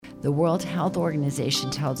The World Health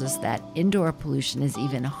Organization tells us that indoor pollution is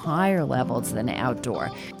even higher levels than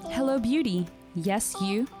outdoor. Hello, beauty. Yes,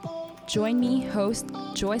 you. Join me, host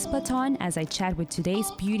Joyce Platon, as I chat with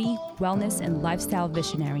today's beauty, wellness, and lifestyle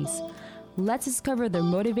visionaries. Let's discover their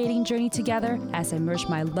motivating journey together as I merge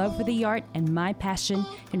my love for the art and my passion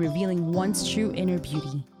in revealing one's true inner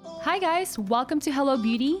beauty. Hi guys, welcome to Hello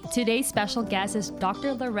Beauty. Today's special guest is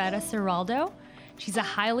Dr. Loretta Ciraldo. She's a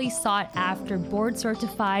highly sought after board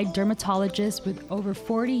certified dermatologist with over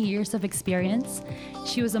 40 years of experience.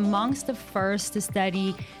 She was amongst the first to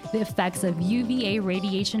study the effects of UVA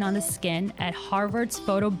radiation on the skin at Harvard's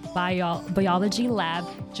photobiology lab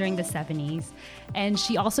during the 70s. And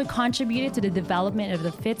she also contributed to the development of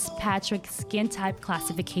the Fitzpatrick skin type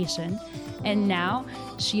classification. And now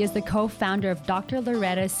she is the co-founder of Dr.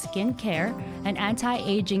 Loretta's Skincare, an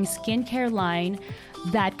anti-aging skincare line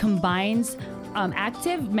that combines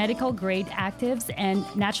active medical grade actives and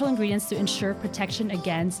natural ingredients to ensure protection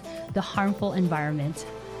against the harmful environment.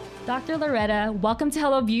 Dr. Loretta, welcome to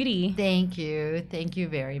Hello Beauty. Thank you. Thank you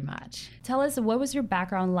very much. Tell us, what was your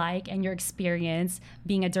background like and your experience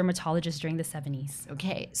being a dermatologist during the 70s?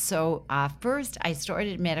 Okay, so first I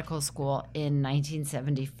started medical school in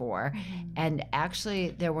 1974, and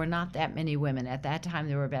actually there were not that many women. At that time,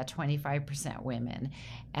 there were about 25% women.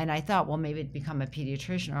 And I thought, well, maybe I'd become a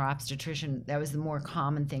pediatrician or obstetrician. That was the more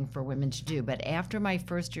common thing for women to do. But after my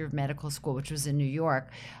first year of medical school, which was in New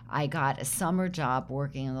York, I got a summer job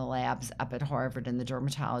working in the labs up at Harvard in the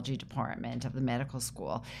dermatology department of the medical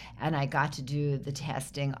school. And I got to do the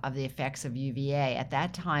testing of the effects of UVA. At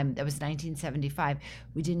that time, that was 1975,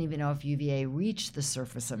 we didn't even know if UVA reached the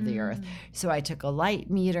surface of the earth. So I took a light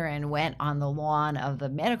meter and went on the lawn of the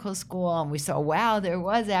medical school, and we saw, wow, there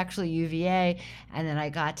was actually UVA. And then I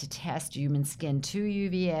got to test human skin to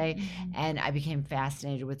UVA, and I became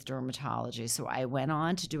fascinated with dermatology. So I went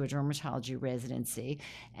on to do a dermatology residency,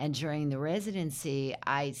 and during the residency,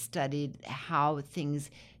 I studied how things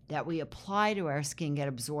that we apply to our skin get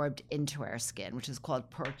absorbed into our skin, which is called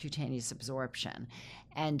percutaneous absorption.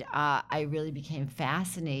 And I really became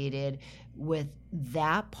fascinated with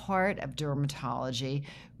that part of dermatology,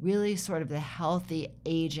 really sort of the healthy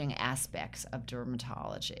aging aspects of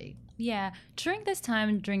dermatology. Yeah. During this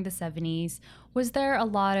time, during the 70s, was there a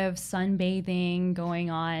lot of sunbathing going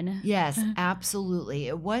on? Yes, absolutely.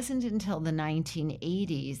 It wasn't until the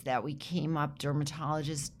 1980s that we came up,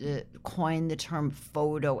 dermatologists coined the term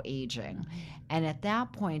photoaging. And at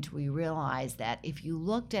that point, we realized that if you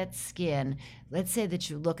looked at skin, let's say that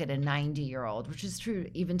you look at a 90-year-old, which is true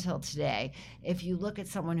even till today, if you look at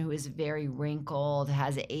someone who is very wrinkled,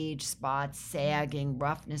 has age spots, sagging,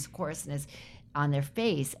 roughness, coarseness on their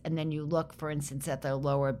face, and then you look, for instance, at their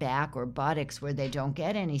lower back or buttocks where they don't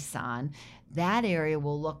get any sun, that area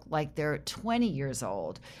will look like they're 20 years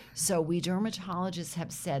old. So we dermatologists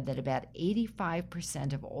have said that about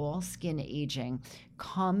 85% of all skin aging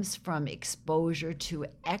comes from exposure to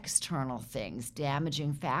external things,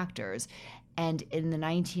 damaging factors. And in the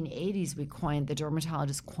 1980s, the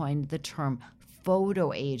dermatologists coined the term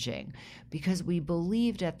photoaging, because we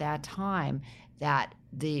believed at that time that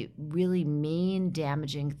the really main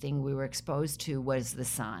damaging thing we were exposed to was the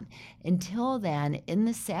sun. Until then, in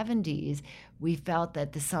the 70s, we felt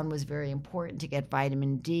that the sun was very important to get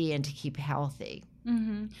vitamin D and to keep healthy.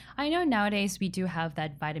 I know nowadays we do have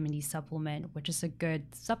that vitamin D supplement, which is a good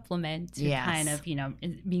supplement to kind of,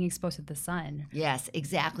 being exposed to the sun. Yes,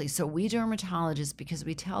 exactly. So we dermatologists, because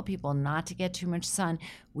we tell people not to get too much sun,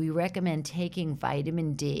 we recommend taking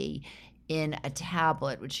vitamin D in a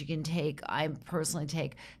tablet, which you can take. I personally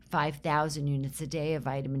take 5,000 units a day of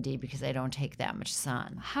vitamin D because I don't take that much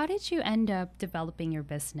sun. How did you end up developing your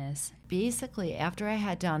business? Basically, after I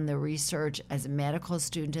had done the research as a medical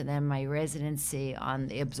student and then my residency on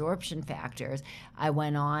the absorption factors, I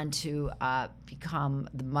went on to become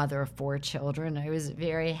the mother of 4 children. I was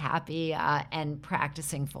very happy and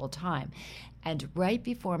practicing full time. And right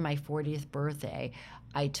before my 40th birthday,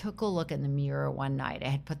 I took a look in the mirror one night. I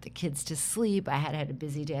had put the kids to sleep. I had had a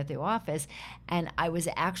busy day at the office. And I was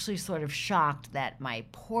actually sort of shocked that my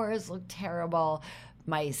pores looked terrible.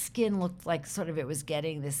 My skin looked like sort of it was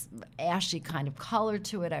getting this ashy kind of color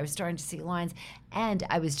to it. I was starting to see lines. And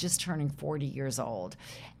I was just turning 40 years old.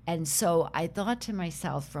 And so I thought to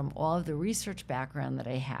myself, from all of the research background that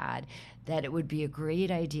I had, that it would be a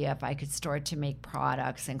great idea if I could start to make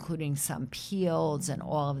products, including some peels and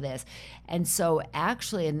all of this. And so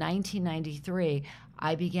actually in 1993,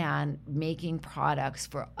 I began making products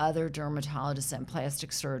for other dermatologists and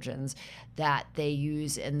plastic surgeons that they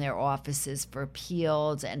use in their offices for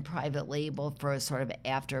peels and private label for sort of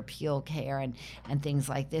after peel care and things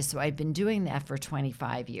like this. So I've been doing that for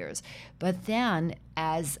 25 years. But then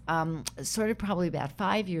as sort of probably about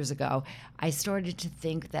 5 years ago, I started to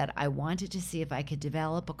think that I wanted to see if I could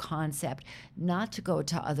develop a concept not to go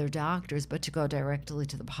to other doctors, but to go directly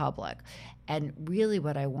to the public. And really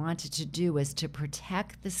what I wanted to do was to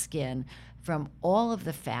protect the skin from all of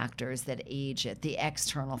the factors that age it, the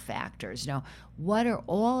external factors. You know, what are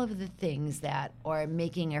all of the things that are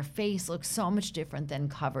making our face look so much different than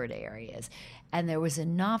covered areas? And there was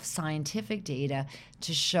enough scientific data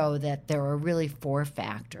to show that there are really 4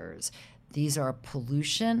 factors. These are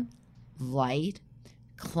pollution, light,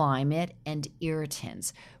 climate, and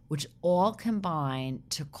irritants, which all combine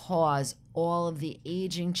to cause all of the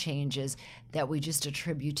aging changes that we just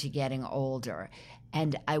attribute to getting older.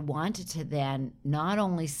 And I wanted to then not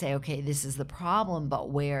only say, okay, this is the problem, but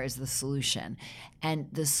where is the solution? And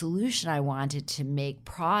the solution, I wanted to make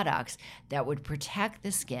products that would protect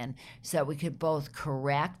the skin so that we could both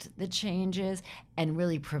correct the changes and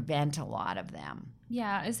really prevent a lot of them.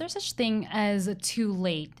 Yeah. Is there such thing as too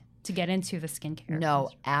late to get into the skincare? No,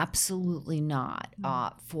 absolutely not.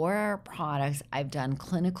 For our products, I've done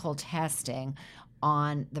clinical testing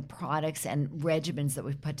on the products and regimens that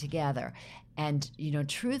we've put together. And, you know,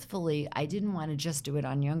 truthfully, I didn't want to just do it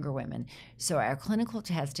on younger women. So our clinical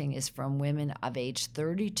testing is from women of age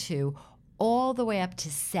 32 all the way up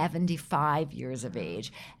to 75 years of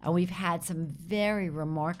age. And we've had some very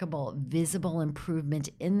remarkable visible improvement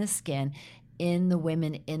in the skin in the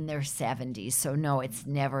women in their 70s. So no, it's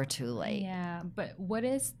never too late. Yeah, but what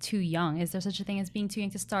is too young? Is there such a thing as being too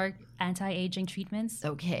young to start anti-aging treatments?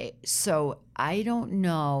 Okay, so I don't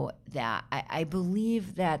know that. I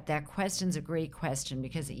believe that question's a great question,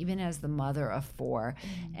 because even as the mother of 4,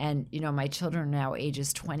 and you know, my children are now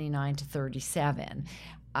ages 29 to 37,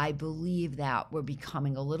 I believe that we're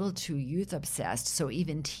becoming a little too youth obsessed. So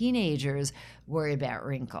even teenagers worry about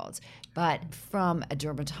wrinkles. But from a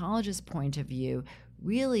dermatologist point of view,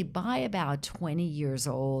 really by about 20 years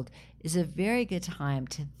old is a very good time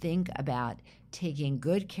to think about taking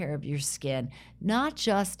good care of your skin, not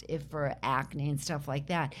just if for acne and stuff like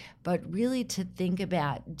that, but really to think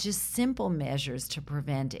about just simple measures to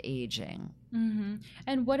prevent aging. Mm-hmm.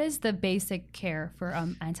 And what is the basic care for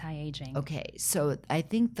anti-aging? Okay, so I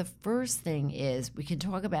think the first thing is we can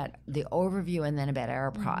talk about the overview and then about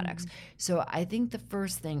our products. So I think the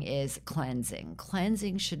first thing is cleansing.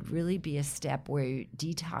 Cleansing should really be a step where you're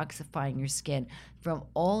detoxifying your skin from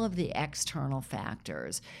all of the external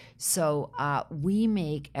factors. So we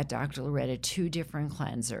make at Dr. Loretta 2 different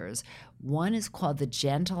cleansers. One is called the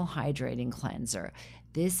Gentle Hydrating Cleanser.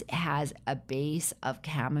 This has a base of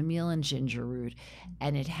chamomile and ginger root,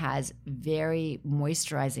 and it has very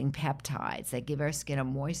moisturizing peptides that give our skin a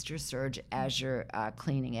moisture surge as you're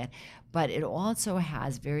cleaning it. But it also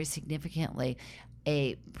has very significantly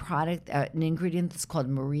a product, an ingredient that's called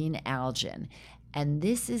marine algin. And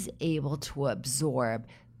this is able to absorb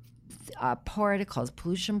particles,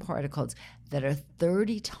 pollution particles, that are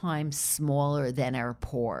 30 times smaller than our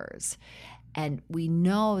pores. And we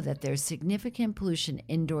know that there's significant pollution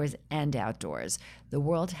indoors and outdoors. The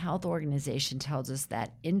World Health Organization tells us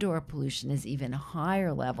that indoor pollution is even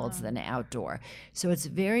higher levels than outdoor. So it's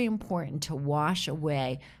very important to wash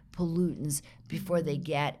away pollutants before they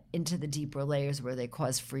get into the deeper layers where they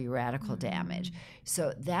cause free radical damage.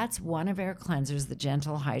 So that's one of our cleansers, the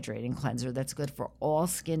Gentle Hydrating Cleanser. That's good for all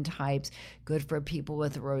skin types, good for people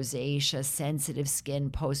with rosacea, sensitive skin,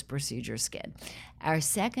 post-procedure skin. Our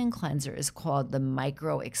second cleanser is called the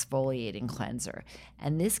Micro Exfoliating Cleanser,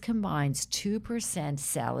 and this combines 2%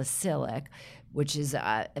 salicylic, which is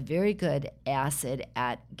a very good acid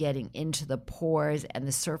at getting into the pores and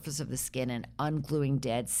the surface of the skin and ungluing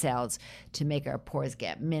dead cells to make our pores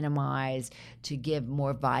get minimized, to give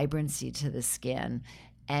more vibrancy to the skin.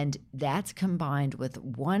 And that's combined with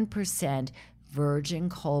 1% virgin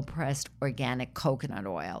cold-pressed organic coconut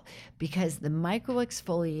oil, because the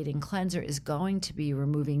micro-exfoliating cleanser is going to be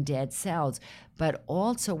removing dead cells, but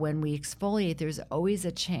also when we exfoliate, there's always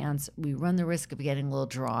a chance we run the risk of getting a little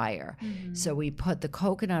drier. So we put the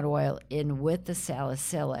coconut oil in with the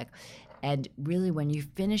salicylic. And really, when you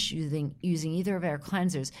finish using either of our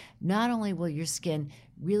cleansers, not only will your skin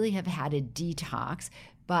really have had a detox,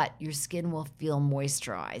 but your skin will feel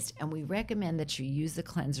moisturized. And we recommend that you use the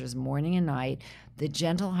cleansers morning and night. The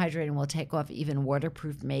gentle hydrating will take off even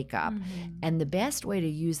waterproof makeup. And the best way to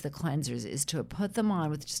use the cleansers is to put them on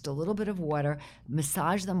with just a little bit of water,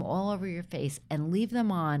 massage them all over your face, and leave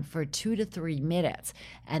them on for 2 to 3 minutes,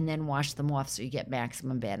 and then wash them off so you get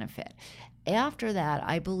maximum benefit. After that,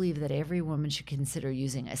 I believe that every woman should consider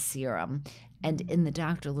using a serum. And in the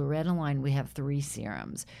Dr. Loretta line, we have 3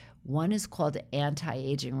 serums. One is called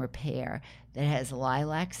Anti-Aging Repair that has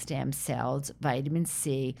lilac stem cells, vitamin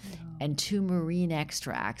C, and 2 marine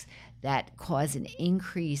extracts that cause an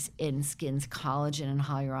increase in skin's collagen and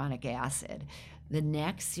hyaluronic acid. The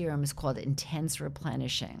next serum is called Intense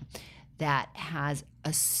Replenishing that has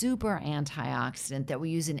a super antioxidant that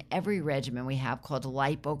we use in every regimen we have called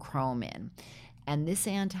lipochromin. And this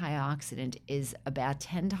antioxidant is about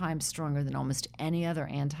 10 times stronger than almost any other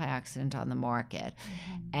antioxidant on the market.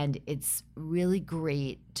 And it's really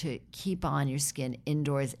great to keep on your skin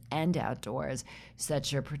indoors and outdoors so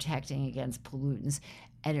that you're protecting against pollutants.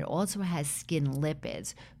 And it also has skin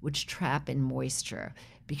lipids, which trap in moisture.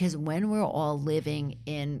 Because when we're all living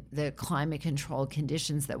in the climate controlled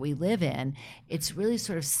conditions that we live in, it's really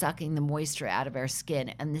sort of sucking the moisture out of our skin.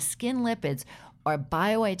 And the skin lipids are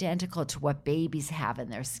bioidentical to what babies have in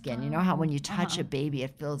their skin. You know how when you touch a baby,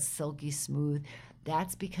 it feels silky smooth?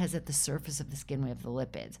 That's because at the surface of the skin, we have the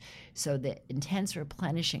lipids. So the Intense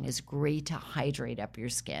Replenishing is great to hydrate up your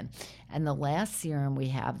skin. And the last serum we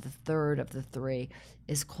have, the third of the 3,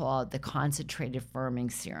 is called the Concentrated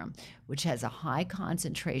Firming Serum, which has a high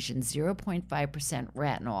concentration, 0.5%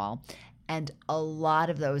 retinol, and a lot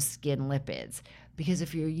of those skin lipids. Because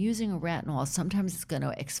if you're using a retinol, sometimes it's going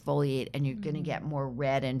to exfoliate and you're going to get more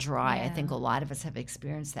red and dry. I think a lot of us have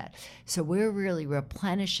experienced that. So we're really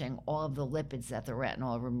replenishing all of the lipids that the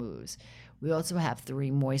retinol removes. We also have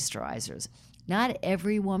 3 moisturizers. Not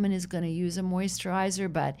every woman is going to use a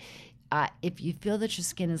moisturizer, but if you feel that your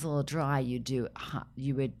skin is a little dry,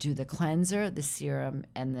 you would do the cleanser, the serum,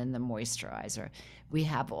 and then the moisturizer. We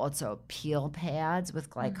have also peel pads with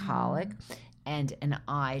glycolic and an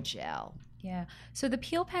eye gel. Yeah. So the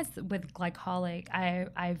peel pads with glycolic,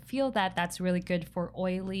 I feel that that's really good for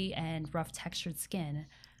oily and rough textured skin.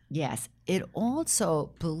 Yes. It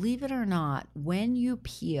also, believe it or not, when you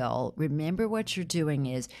peel, remember what you're doing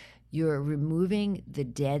is you're removing the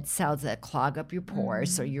dead cells that clog up your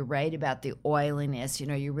pores. So you're right about the oiliness. You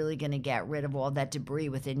know, you're really going to get rid of all that debris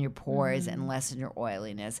within your pores and lessen your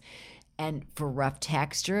oiliness. And for rough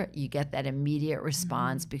texture, you get that immediate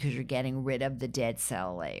response because you're getting rid of the dead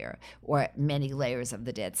cell layer or many layers of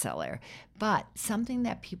the dead cell layer. But something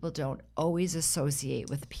that people don't always associate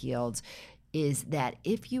with peels is that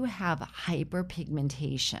if you have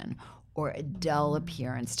hyperpigmentation or a dull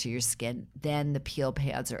appearance to your skin, then the peel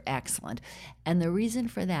pads are excellent. And the reason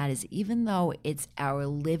for that is even though it's our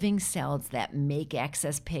living cells that make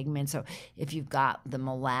excess pigment, so if you've got the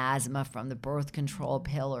melasma from the birth control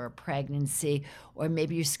pill or a pregnancy, or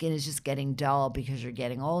maybe your skin is just getting dull because you're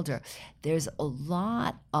getting older, there's a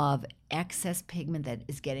lot of excess pigment that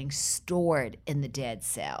is getting stored in the dead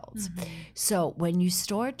cells. So when you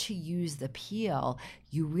start to use the peel,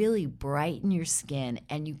 you really brighten your skin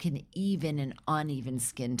and you can even an uneven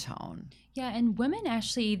skin tone. Yeah, and women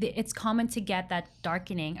actually, it's common to get that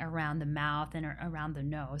darkening around the mouth and around the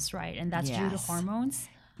nose, right? And that's due to hormones?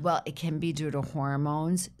 Well, it can be due to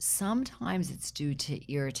hormones. Sometimes it's due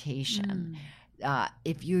to irritation.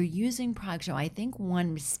 If you're using products, I think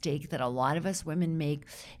one mistake that a lot of us women make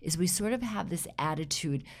is we sort of have this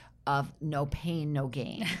attitude of no pain, no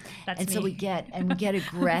gain. So we get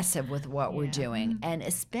aggressive with what we're doing. And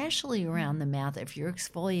especially around the mouth, if you're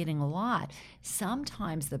exfoliating a lot,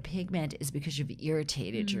 sometimes the pigment is because you've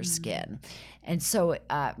irritated your skin. And so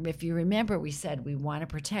if you remember, we said we want to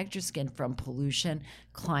protect your skin from pollution,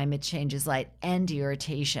 climate changes, light, and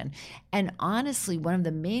irritation. And honestly, one of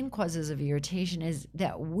the main causes of irritation is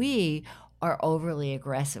that we are overly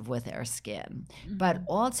aggressive with our skin. But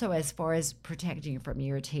also as far as protecting you from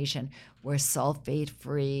irritation, we're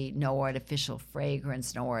sulfate-free, no artificial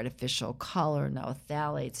fragrance, no artificial color, no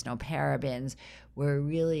phthalates, no parabens. We're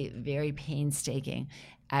really very painstaking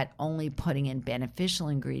at only putting in beneficial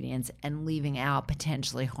ingredients and leaving out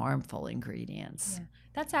potentially harmful ingredients. Yeah.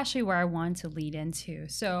 That's actually where I want to lead into.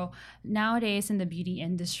 So nowadays in the beauty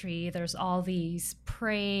industry, there's all these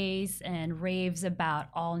praise and raves about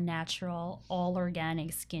all natural, all organic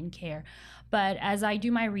skincare. But as I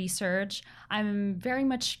do my research, I'm very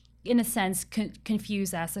much, in a sense,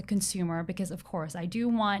 confused as a consumer because, of course, I do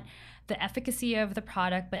want the efficacy of the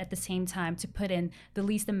product, but at the same time to put in the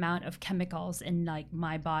least amount of chemicals in like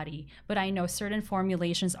my body. But I know certain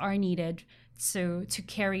formulations are needed to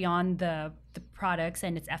carry on the products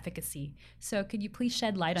and its efficacy. So could you please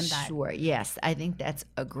shed light on that? Sure. Yes. I think that's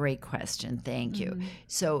a great question. Thank you.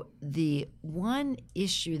 So the one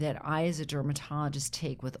issue that I as a dermatologist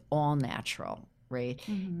take with all natural, right,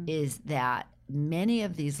 is that many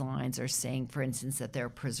of these lines are saying, for instance, that they're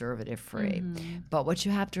preservative free. But what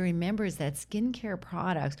you have to remember is that skincare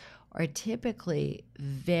products are typically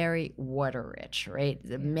very water rich, right?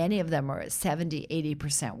 Many of them are 70,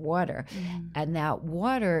 80% water. And that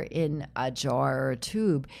water in a jar or a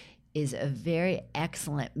tube is a very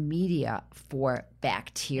excellent media for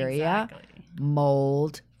bacteria,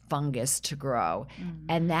 mold, fungus to grow.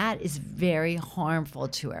 And that is very harmful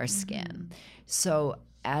to our skin. So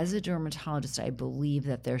as a dermatologist, I believe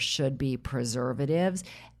that there should be preservatives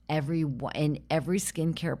in every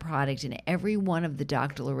skincare product, and every one of the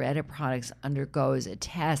Dr. Loretta products undergoes a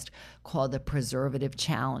test called the Preservative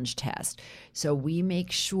Challenge Test. So we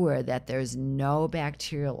make sure that there's no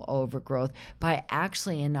bacterial overgrowth by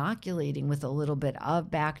actually inoculating with a little bit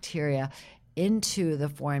of bacteria into the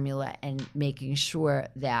formula and making sure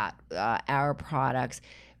that our products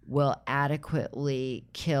will adequately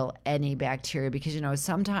kill any bacteria, because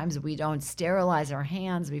sometimes we don't sterilize our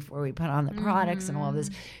hands before we put on the products and all this,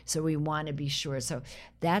 so we want to be sure. So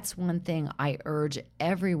that's one thing I urge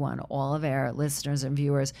everyone, all of our listeners and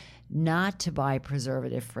viewers, not to buy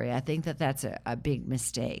preservative free. I think that that's a big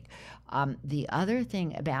mistake. The other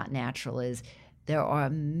thing about natural is there are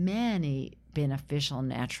many beneficial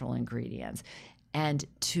natural ingredients. And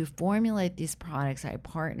to formulate these products, I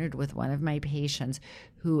partnered with one of my patients,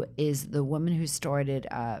 who is the woman who started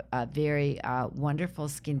a very wonderful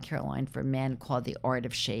skincare line for men called The Art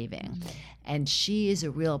of Shaving. And she is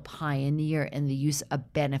a real pioneer in the use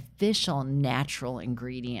of beneficial natural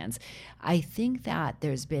ingredients. I think that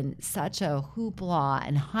there's been such a hoopla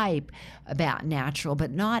and hype about natural,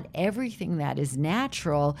 but not everything that is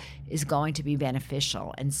natural is going to be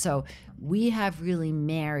beneficial. And so we have really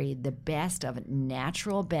married the best of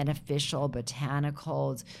natural, beneficial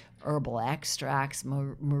botanicals, herbal extracts,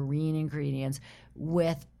 marine ingredients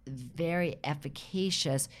with very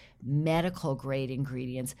efficacious medical grade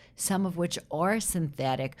ingredients, some of which are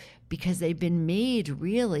synthetic because they've been made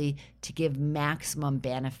really to give maximum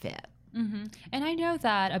benefit. And I know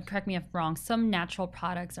that, correct me if I'm wrong, some natural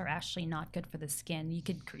products are actually not good for the skin. You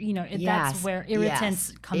could, that's where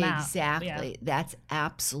irritants come out. Exactly. That's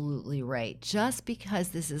absolutely right. Just because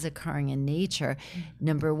this is occurring in nature,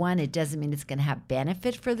 number one, it doesn't mean it's going to have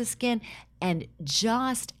benefit for the skin. And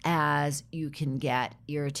just as you can get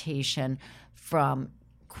irritation from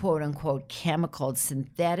quote unquote chemical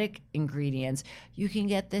synthetic ingredients, you can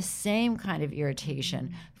get the same kind of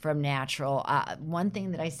irritation from natural. One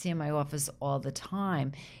thing that I see in my office all the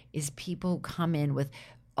time is people who come in with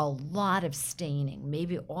a lot of staining.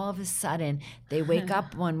 Maybe all of a sudden they wake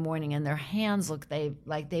up one morning and their hands look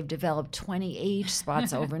like they've developed 20 age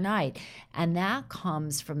spots overnight. And that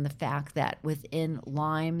comes from the fact that within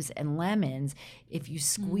limes and lemons, if you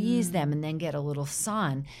squeeze them and then get a little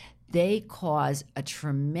sun, they cause a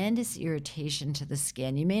tremendous irritation to the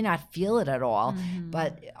skin. You may not feel it at all,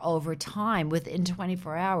 but over time, within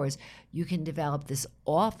 24 hours, you can develop this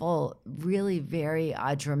awful, really very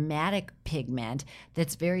dramatic pigment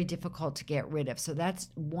that's very difficult to get rid of. So that's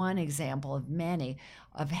one example of many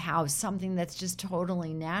of how something that's just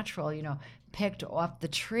totally natural, picked off the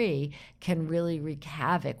tree, can really wreak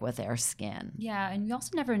havoc with our skin. Yeah, and we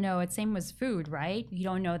also never know. It's same with food, right? You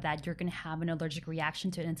don't know that you're going to have an allergic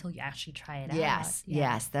reaction to it until you actually try it out.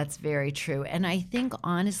 Yes, that's very true. And I think,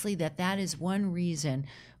 honestly, that is one reason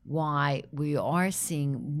why we are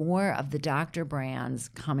seeing more of the doctor brands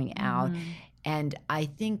coming out. And I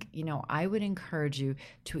think, I would encourage you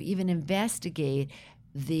to even investigate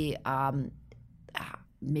the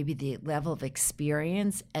maybe the level of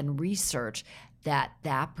experience and research that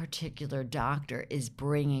particular doctor is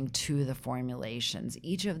bringing to the formulations.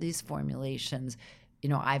 Each of these formulations,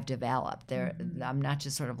 I've developed. I'm not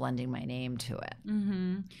just sort of lending my name to it.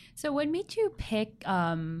 So what made you pick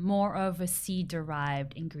more of a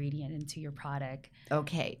seed-derived ingredient into your product?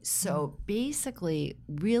 Okay, so basically,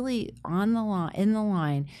 really in the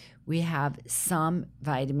line, we have some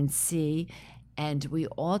vitamin C, and we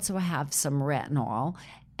also have some retinol.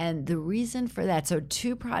 And the reason for that, so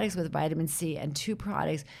 2 products with vitamin C and 2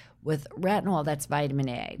 products with retinol, that's vitamin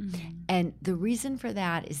A. And the reason for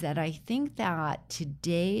that is that I think that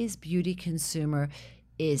today's beauty consumer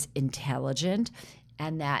is intelligent,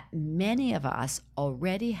 and that many of us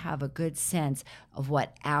already have a good sense of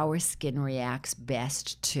what our skin reacts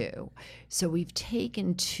best to. So we've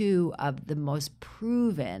taken 2 of the most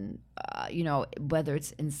proven, whether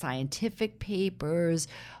it's in scientific papers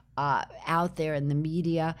out there in the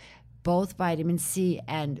media. Both vitamin C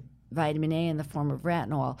and vitamin A in the form of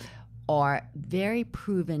retinol are very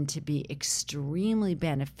proven to be extremely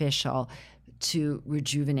beneficial to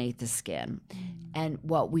rejuvenate the skin. And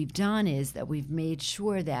what we've done is that we've made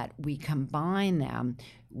sure that we combine them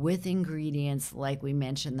with ingredients like we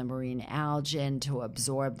mentioned, the marine algin to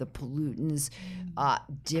absorb the pollutants,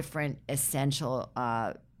 different essential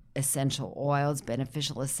oils,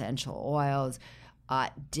 beneficial essential oils,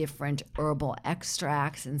 different herbal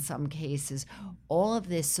extracts in some cases, all of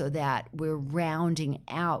this so that we're rounding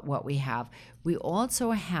out what we have. We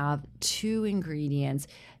also have 2 ingredients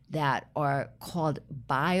that are called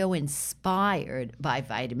bio-inspired by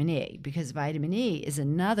vitamin E, because vitamin E is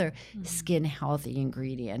another skin healthy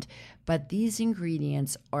ingredient. But these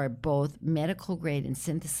ingredients are both medical grade and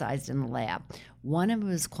synthesized in the lab. One of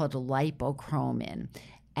them is called lipochromin,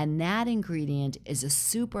 and that ingredient is a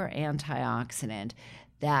super antioxidant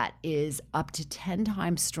that is up to 10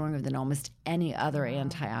 times stronger than almost any other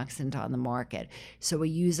antioxidant on the market. So we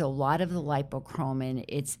use a lot of the lipochromin.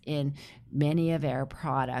 It's in many of our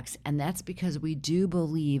products, and that's because we do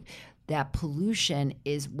believe that pollution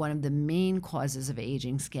is one of the main causes of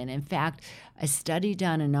aging skin. In fact, a study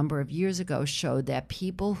done a number of years ago showed that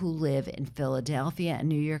people who live in Philadelphia and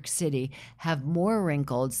New York City have more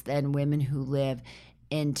wrinkles than women who live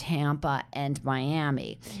in Tampa and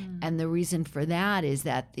Miami. And the reason for that is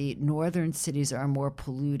that the northern cities are more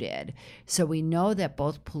polluted. So we know that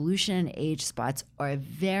both pollution and age spots are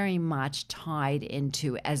very much tied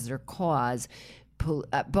into, as their cause,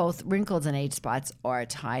 both wrinkles and age spots are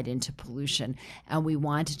tied into pollution. And we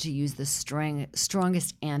wanted to use the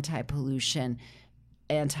strongest anti-pollution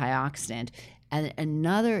antioxidant. And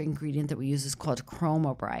another ingredient that we use is called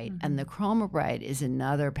chromobrite. And the chromobrite is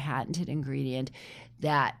another patented ingredient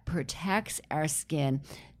that protects our skin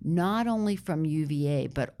not only from UVA,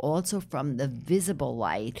 but also from the visible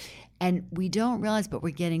light. And we don't realize, but we're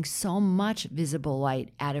getting so much visible light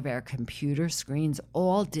out of our computer screens,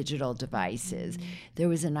 all digital devices. There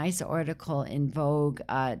was a nice article in Vogue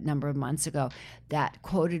a number of months ago that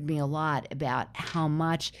quoted me a lot about how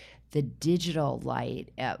much the digital light,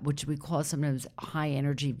 which we call sometimes high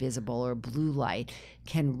energy visible or blue light,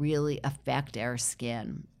 can really affect our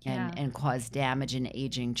skin and cause damage and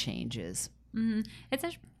aging changes. It's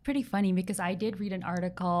actually pretty funny because I did read an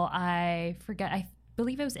article, I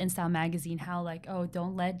believe it was in Style Magazine, how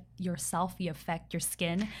don't let your selfie affect your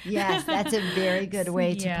skin. Yes, that's a very good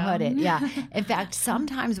way to put it. Yeah. In fact,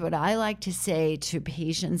 sometimes what I like to say to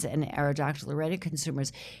patients and our Dr. Loretta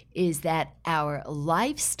consumers is that our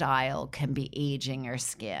lifestyle can be aging our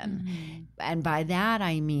skin. And by that,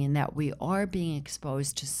 I mean that we are being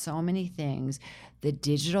exposed to so many things, the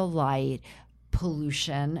digital light,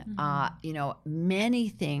 pollution, many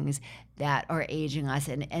things that are aging us.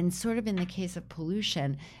 And sort of in the case of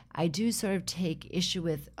pollution, I do sort of take issue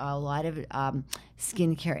with a lot of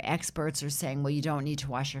skincare experts are saying, well, you don't need to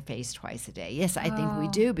wash your face twice a day. Yes, I think we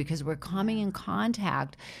do, because we're coming in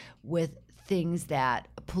contact with things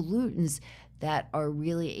pollutants that are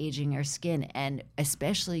really aging our skin. And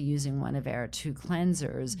especially using one of our 2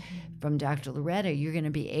 cleansers from Dr. Loretta, you're going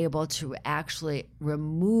to be able to actually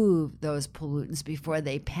remove those pollutants before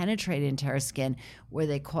they penetrate into our skin, where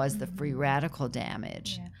they cause the free radical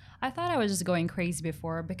damage. Yeah. I thought I was just going crazy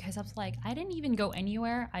before, because I was like, I didn't even go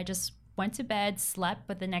anywhere. I just went to bed, slept,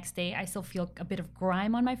 but the next day I still feel a bit of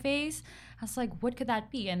grime on my face. I was like, what could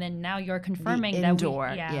that be? And then now you're confirming the indoor,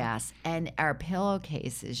 that yes. And our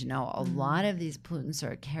pillowcases, a lot of these pollutants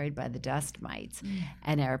are carried by the dust mites,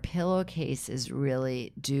 and our pillowcases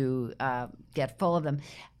really do get full of them.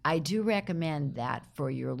 I do recommend that for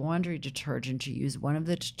your laundry detergent, to use one of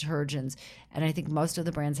the detergents, and I think most of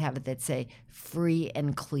the brands have it, that say free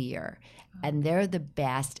and clear. And they're the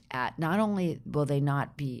best at, not only will they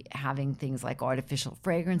not be having things like artificial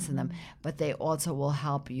fragrance in them, but they also will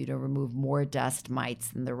help you to remove more dust mites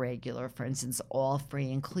than the regular. For instance, All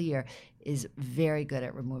Free and Clear is very good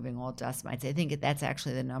at removing all dust mites. I think that's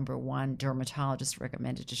actually the #1 dermatologist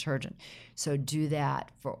recommended detergent. So do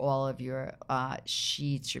that for all of your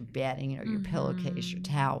sheets, your bedding, your pillowcase, your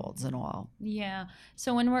towels, and all. Yeah.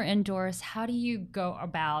 So when we're indoors, how do you go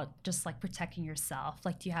about just protecting yourself?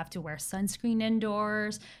 Do you have to wear sunscreen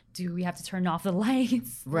indoors? Do we have to turn off the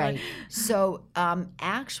lights? Right. So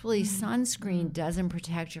actually, sunscreen doesn't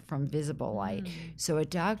protect you from visible light. So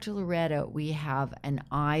at Dr. Loretta, we have an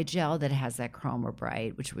eye gel that has that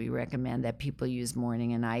chromobrite, which we recommend that people use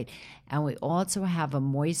morning and night. And we also have a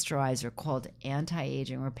moisturizer called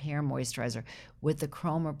Anti-Aging Repair Moisturizer with the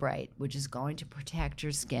chromobrite, which is going to protect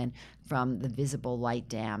your skin from the visible light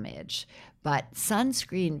damage. But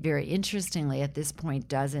sunscreen, very interestingly, at this point,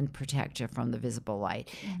 doesn't protect you from the visible light.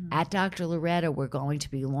 At Dr. Loretta, we're going to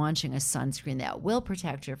be launching a sunscreen that will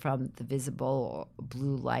protect you from the visible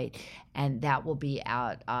blue light, and that will be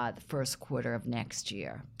out the first quarter of next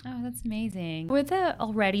year. Oh, that's amazing. With the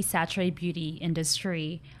already saturated beauty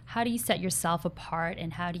industry, how do you set yourself apart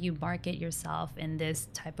and how do you market yourself in this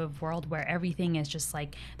type of world where everything is just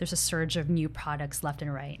like there's a surge of new products left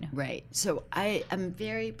and right? Right. So I am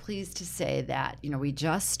very pleased to say that, we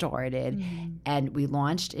just started and we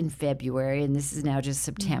launched in February, and this is now just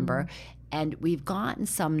September. And we've gotten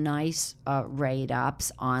some nice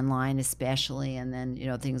write-ups online, especially, and then,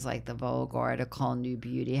 things like the Vogue article, New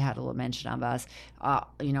Beauty had a little mention of us,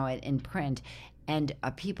 in print. And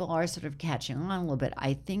people are sort of catching on a little bit.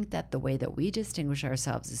 I think that the way that we distinguish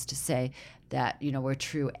ourselves is to say that, we're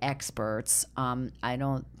true experts. I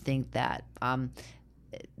don't think that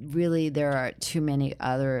really there are too many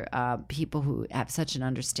other people who have such an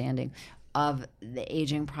understanding of the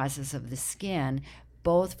aging process of the skin,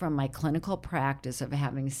 both from my clinical practice of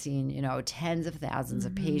having seen, tens of thousands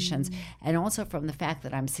of patients, and also from the fact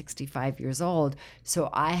that I'm 65 years old. So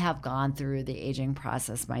I have gone through the aging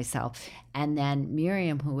process myself. And then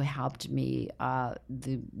Miriam, who helped me,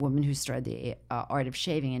 the woman who started the Art of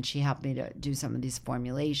Shaving, and she helped me to do some of these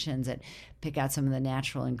formulations and pick out some of the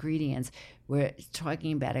natural ingredients. We're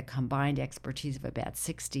talking about a combined expertise of about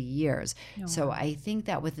 60 years. Oh, so wow. I think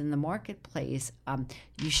that within the marketplace,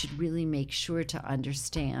 you should really make sure to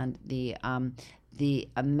understand the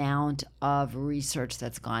amount of research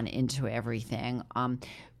that's gone into everything.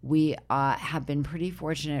 We have been pretty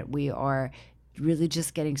fortunate. We are really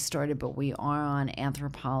just getting started, but we are on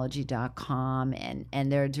Anthropologie.com,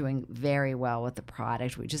 and they're doing very well with the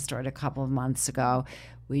product. We just started a couple of months ago.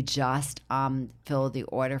 We just filled the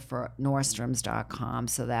order for Nordstrom's.com,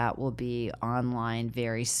 so that will be online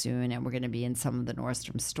very soon, and we're going to be in some of the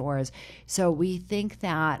Nordstrom stores. So we think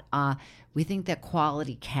that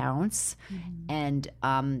quality counts, and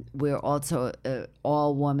we're also an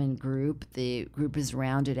all-woman group. The group is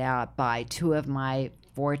rounded out by two of my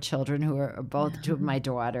 4 children, who are both 2 of my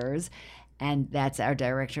daughters, and that's our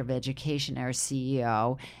director of education, our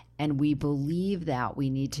CEO. And we believe that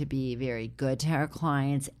we need to be very good to our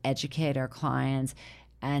clients, educate our clients,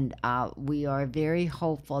 and we are very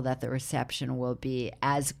hopeful that the reception will be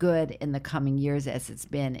as good in the coming years as it's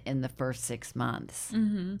been in the first 6 months.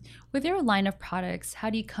 With your line of products,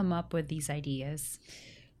 how do you come up with these ideas?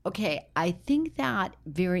 Okay, I think that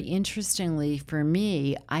very interestingly for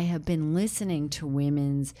me, I have been listening to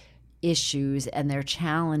women's issues and their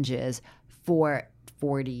challenges for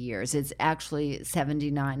 40 years. It's actually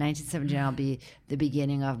 1979 will be the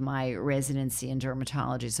beginning of my residency in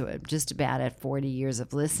dermatology. So I'm just about at 40 years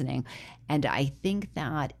of listening. And I think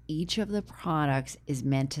that each of the products is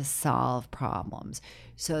meant to solve problems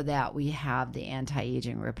so that we have the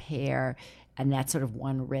anti-aging repair, and that's sort of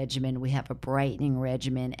one regimen. We have a brightening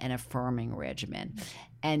regimen and a firming regimen.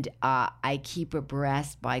 And I keep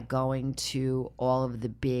abreast by going to all of the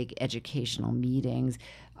big educational meetings,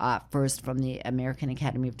 first from the American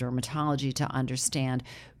Academy of Dermatology, to understand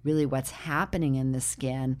really what's happening in the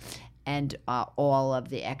skin and all of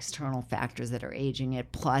the external factors that are aging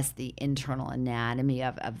it, plus the internal anatomy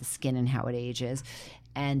of the skin and how it ages.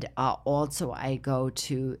 And also I go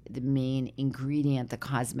to the main ingredient, the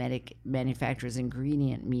cosmetic manufacturer's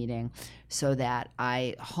ingredient meeting, so that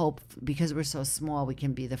I hope, because we're so small, we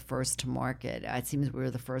can be the first to market. It seems we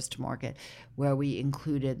were the first to market, where we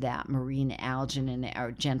included that marine algae in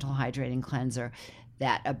our gentle hydrating cleanser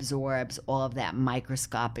that absorbs all of that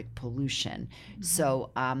microscopic pollution. So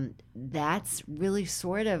that's really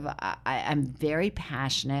sort of, I'm very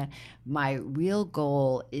passionate. My real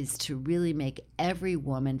goal is to really make every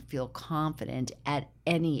woman feel confident at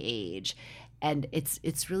any age. And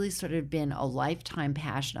it's really sort of been a lifetime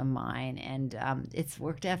passion of mine, and it's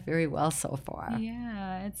worked out very well so far.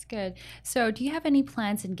 Yeah, it's good. So do you have any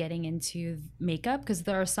plans in getting into makeup? Because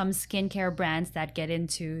there are some skincare brands that get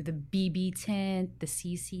into the BB tint, the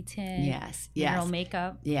CC tint, mineral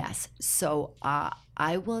makeup. Yes. So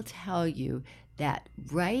I will tell you that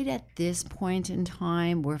right at this point in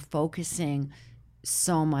time, we're focusing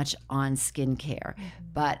so much on skincare.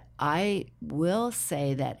 But I will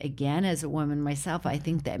say that, again, as a woman myself, I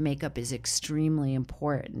think that makeup is extremely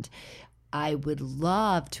important. I would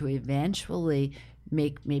love to eventually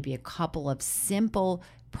make maybe a couple of simple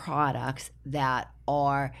products that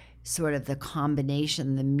are sort of the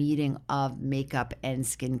combination, the meeting of makeup and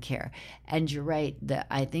skincare. And you're right,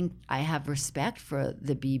 I think I have respect for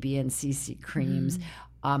the BB and CC creams.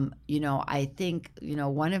 I think,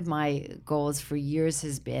 one of my goals for years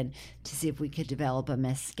has been to see if we could develop a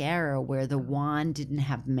mascara where the wand didn't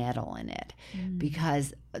have metal in it.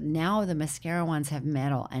 Because now the mascara wands have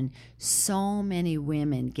metal, and so many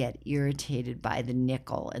women get irritated by the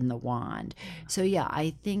nickel in the wand. So, yeah,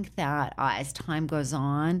 I think that as time goes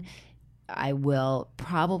on, I will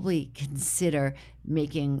probably consider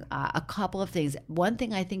making a couple of things. One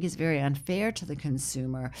thing I think is very unfair to the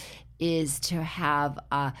consumer is to have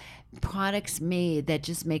products made that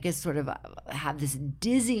just make us sort of have this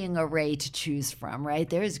dizzying array to choose from, right?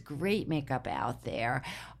 There's great makeup out there.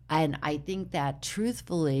 And I think that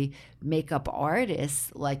truthfully, makeup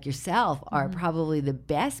artists like yourself are probably the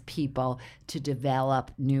best people to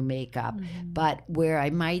develop new makeup. But where I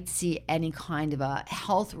might see any kind of a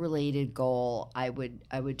health-related goal, I would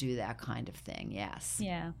do that kind of thing, yes.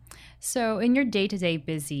 Yeah. So in your day-to-day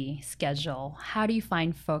busy schedule, how do you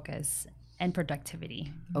find focus and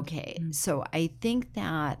productivity? Okay, so I think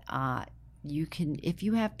that you can, if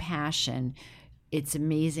you have passion, it's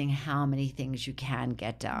amazing how many things you can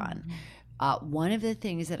get done. One of the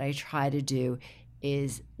things that I try to do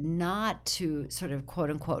is not to sort of quote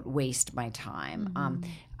unquote waste my time.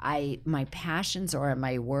 My passions are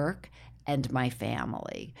my work and my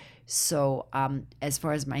family. So as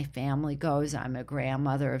far as my family goes, I'm a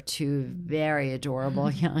grandmother of two very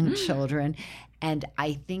adorable young children. And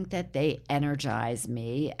I think that they energize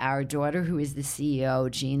me. Our daughter, who is the CEO,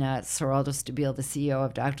 Gina Saraldo-Stabile, the CEO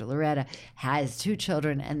of Dr. Loretta, has two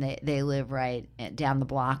children, and they live right down the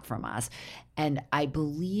block from us. And I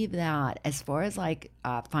believe that as far as I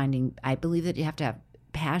believe that you have to have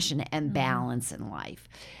passion and balance in life.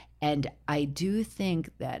 And I do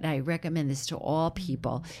think that I recommend this to all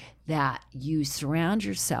people, that you surround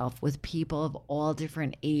yourself with people of all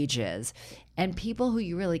different ages and people who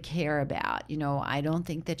you really care about. I don't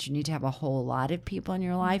think that you need to have a whole lot of people in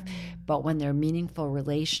your life, but when they're meaningful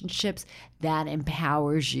relationships, that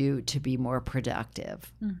empowers you to be more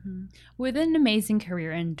productive. With an amazing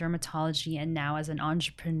career in dermatology and now as an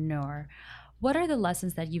entrepreneur, what are the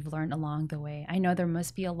lessons that you've learned along the way? I know there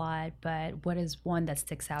must be a lot, but what is one that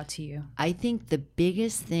sticks out to you? I think the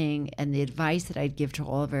biggest thing and the advice that I'd give to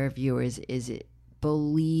all of our viewers is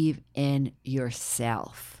believe in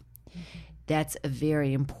yourself. That's a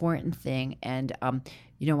very important thing. And,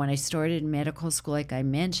 when I started medical school, like I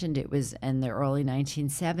mentioned, it was in the early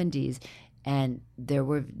 1970s. And there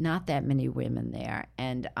were not that many women there.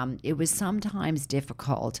 And it was sometimes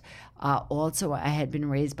difficult. Also, I had been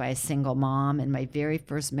raised by a single mom. In my very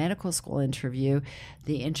first medical school interview,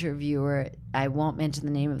 the interviewer, I won't mention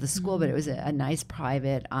the name of the school, but it was a nice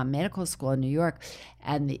private medical school in New York.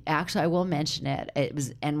 And actually, I will mention it. It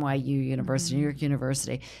was NYU University, New York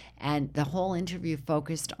University. And the whole interview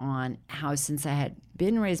focused on how, since I had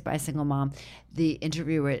been raised by a single mom, the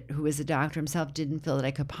interviewer, who was a doctor himself, didn't feel that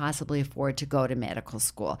I could possibly afford to go to medical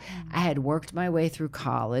school. I had worked my way through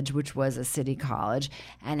college, which was a city college,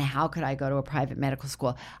 and how could I go to a private medical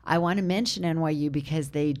school? I want to mention NYU because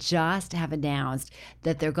they just have announced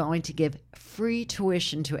that they're going to give free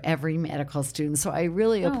tuition to every medical student. So I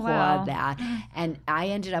really applaud that. And I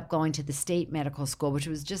ended up going to the state medical school, which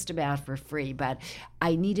was just about for free, but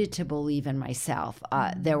I needed to believe in myself.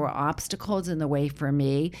 There were obstacles in the way for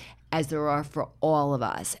me, as there are for all of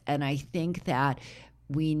us. And I think that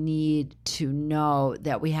we need to know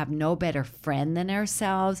that we have no better friend than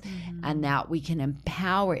ourselves, and that we can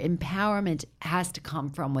empower. Empowerment has to come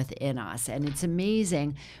from within us. And it's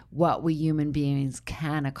amazing what we human beings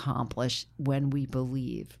can accomplish when we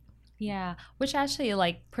believe. Yeah, which actually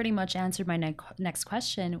pretty much answered my next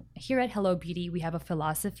question. Here at Hello Beauty, we have a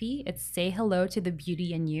philosophy. It's say hello to the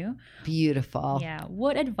beauty in you. Beautiful. Yeah.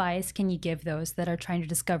 What advice can you give those that are trying to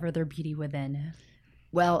discover their beauty within?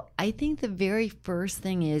 Well, I think the very first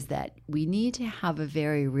thing is that we need to have a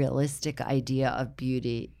very realistic idea of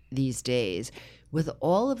beauty these days. With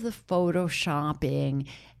all of the photoshopping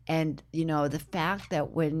and, the fact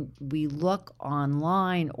that when we look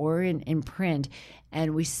online or in print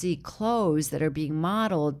and we see clothes that are being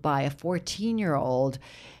modeled by a 14-year-old,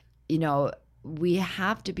 we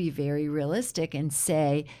have to be very realistic and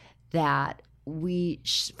say that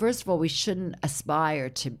first of all, we shouldn't aspire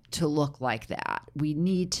to look like that. We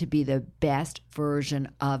need to be the best version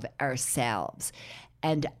of ourselves.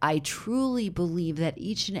 And I truly believe that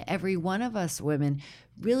each and every one of us women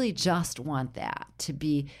really just want that, to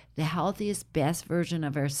be the healthiest, best version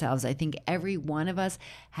of ourselves. I think every one of us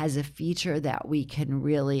has a feature that we can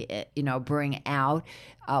really, bring out,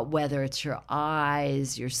 whether it's your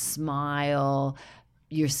eyes, your smile,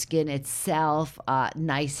 your skin itself,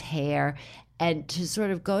 nice hair. and to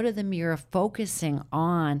sort of go to the mirror focusing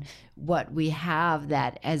on what we have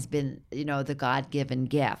that has been, the God-given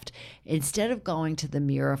gift, instead of going to the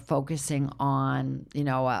mirror focusing on,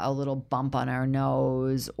 a little bump on our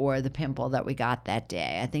nose or the pimple that we got that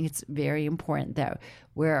day. I think it's very important that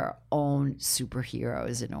we're our own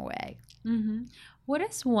superheroes in a way. Mm-hmm. What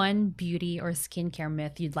is one beauty or skincare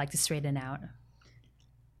myth you'd like to straighten out?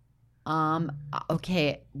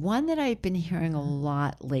 Okay, one that I've been hearing a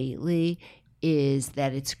lot lately is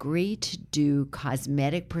that it's great to do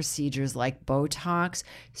cosmetic procedures like Botox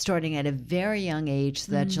starting at a very young age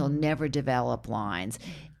so that you'll never develop lines.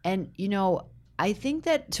 And, I think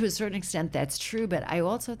that to a certain extent that's true, but I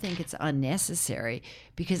also think it's unnecessary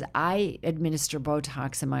because I administer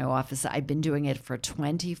Botox in my office. I've been doing it for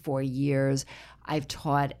 24 years. I've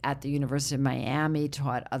taught at the University of Miami,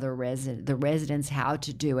 taught the residents how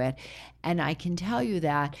to do it. And I can tell you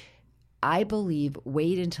that I believe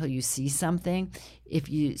wait until you see something. If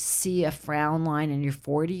you see a frown line and you're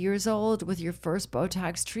 40 years old with your first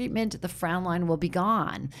Botox treatment, the frown line will be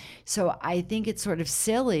gone. So I think it's sort of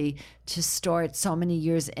silly to start so many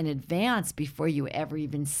years in advance before you ever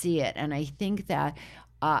even see it. And I think that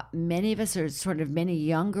many of us many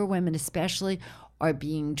younger women especially, are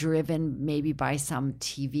being driven maybe by some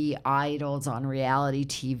TV idols on reality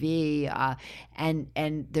TV. And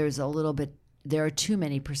there are too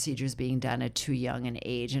many procedures being done at too young an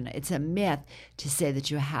age. And it's a myth to say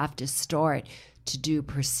that you have to start to do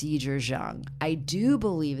procedures young. I do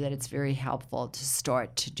believe that it's very helpful to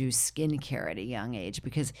start to do skincare at a young age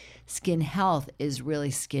because skin health is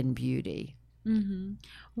really skin beauty. Mm-hmm.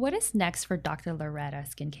 What is next for Dr. Loretta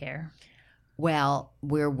Skincare? Well,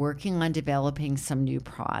 we're working on developing some new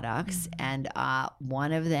products, and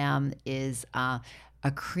one of them is a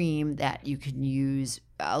cream that you can use,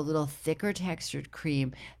 a little thicker textured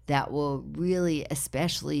cream that will really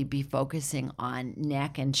especially be focusing on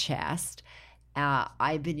neck and chest.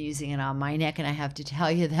 I've been using it on my neck, and I have to tell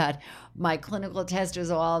you that my clinical testers,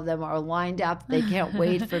 all of them are lined up. They can't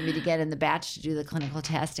wait for me to get in the batch to do the clinical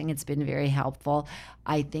testing. It's been very helpful.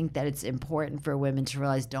 I think that it's important for women to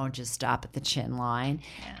realize don't just stop at the chin line.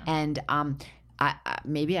 Yeah. And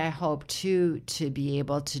I hope too to be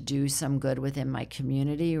able to do some good within my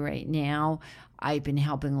community right now. I've been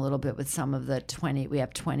helping a little bit with some of we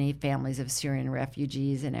have 20 families of Syrian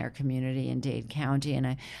refugees in our community in Dade County,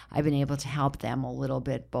 and I've been able to help them a little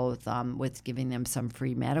bit, both with giving them some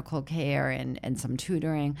free medical care and some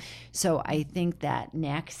tutoring. So I think that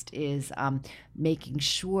next is making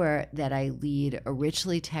sure that I lead a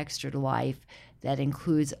richly textured life that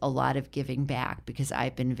includes a lot of giving back because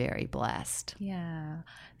I've been very blessed. Yeah.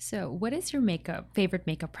 So what is your favorite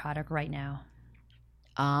makeup product right now?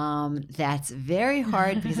 That's very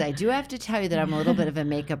hard because I do have to tell you that I'm a little bit of a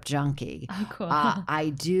makeup junkie. Oh, cool.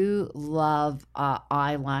 I do love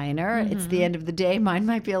eyeliner. It's the end of the day. Mine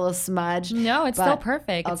might be a little smudged. No, it's still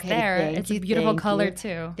perfect. It's there. It's a beautiful color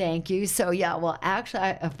too. Thank you. So yeah, well, actually,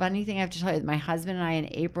 a funny thing I have to tell you, my husband and I in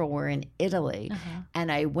April were in Italy,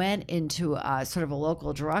 and I went into sort of a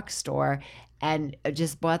local drugstore and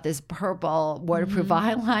just bought this purple waterproof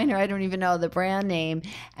eyeliner. I don't even know the brand name.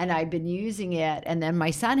 And I've been using it. And then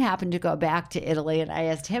my son happened to go back to Italy, and I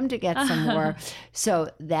asked him to get some more.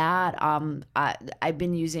 So that I've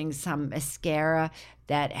been using some mascara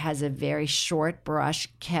that has a very short brush,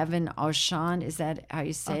 Kevin Aucoin. Is that how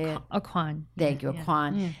you say it? Aucoin. Thank you,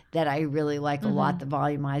 Aucoin. Yeah. That I really like a lot, the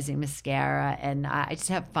volumizing mascara. And I just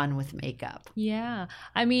have fun with makeup. Yeah.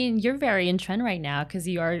 I mean, you're very in trend right now because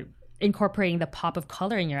you are incorporating the pop of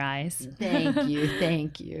color in your eyes.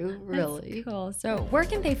 Thank you. Really. That's cool. So where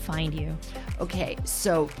can they find you? Okay,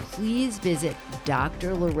 so please visit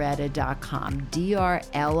drloretta.com,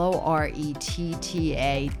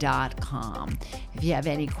 drloretta.com. If you have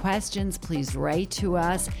any questions, please write to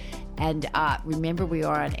us. And remember, we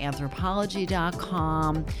are on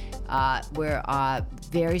anthropology.com. We're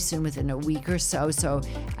very soon, within a week or so. So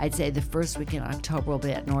I'd say the first week in October we'll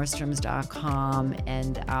be at Nordstroms.com.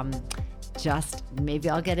 And just maybe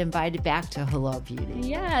I'll get invited back to Hello Beauty.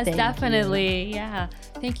 Yes, definitely. Yeah.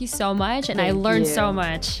 Thank you so much. And I learned so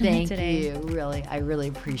much today. Thank you. Really, I really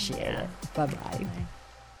appreciate it. Bye-bye. Bye.